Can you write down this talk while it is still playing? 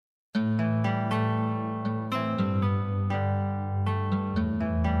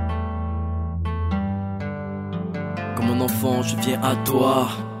Comme un enfant, je viens à toi,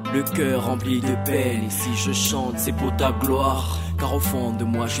 le cœur rempli de peine. Et si je chante, c'est pour ta gloire, car au fond de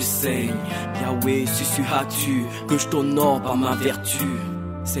moi je saigne. Yahwé, susurras-tu que je t'honore par ma vertu?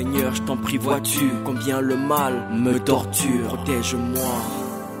 Seigneur, je t'en prie, vois-tu combien le mal me torture? Protège-moi.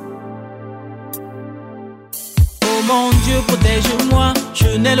 Oh mon Dieu, protège-moi,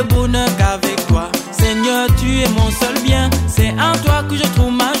 je n'ai le bonheur qu'avec toi. Seigneur, tu es mon seul bien, c'est en toi que je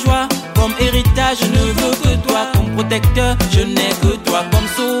trouve ma joie. Comme héritage, je ne veux que toi. Comme protecteur, je n'ai que toi. Comme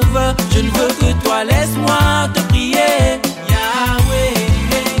sauveur, je ne veux que toi. Laisse-moi te prier, Yahweh.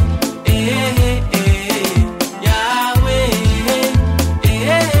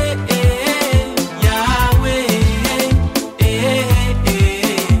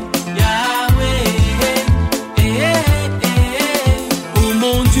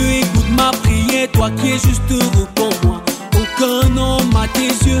 Toi qui es juste heureux pour moi, aucun homme à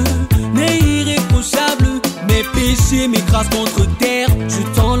tes yeux n'est irréprochable. Mes péchés m'écrasent contre terre, je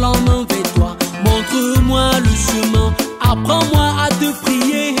tends la main vers toi. Montre-moi le chemin, apprends-moi à te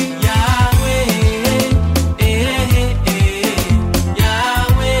prier, Yahweh.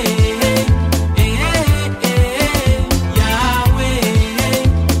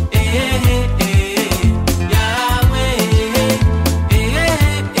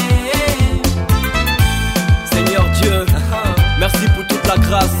 Merci pour toute la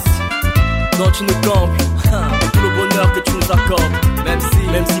grâce dont tu nous combles et tout le bonheur que tu nous accordes.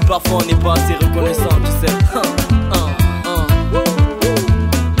 Même si parfois on n'est pas assez reconnaissant, tu sais.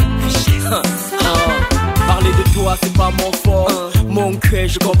 Parler de toi c'est pas mon fort. Mon cœur,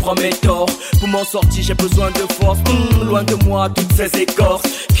 je comprends mes torts. Pour m'en sortir j'ai besoin de force. Loin de moi toutes ces écorces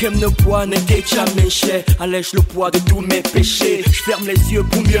qui me poids n'était jamais cher. Allège le poids de tous mes péchés. Je ferme les yeux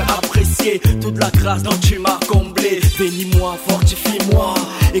pour mieux apprécier toute la grâce dont tu m'as comblé. Bénis-moi, fortifie-moi,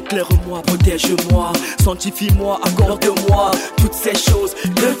 éclaire-moi, protège-moi, sanctifie-moi, accorde-moi toutes ces choses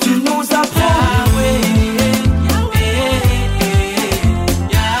que tu nous apprends.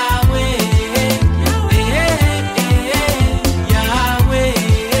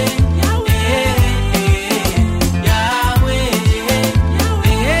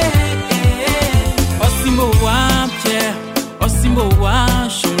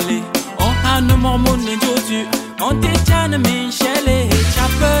 On te tient Michele,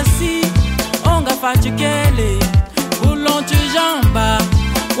 chapesi, on ga fatiguele, boulon tu jamba,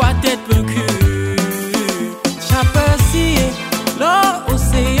 quoi tête vaincu. Chapesi,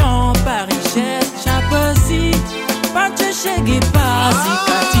 l'océan par richesse, chapesi, pas de chèque et pas.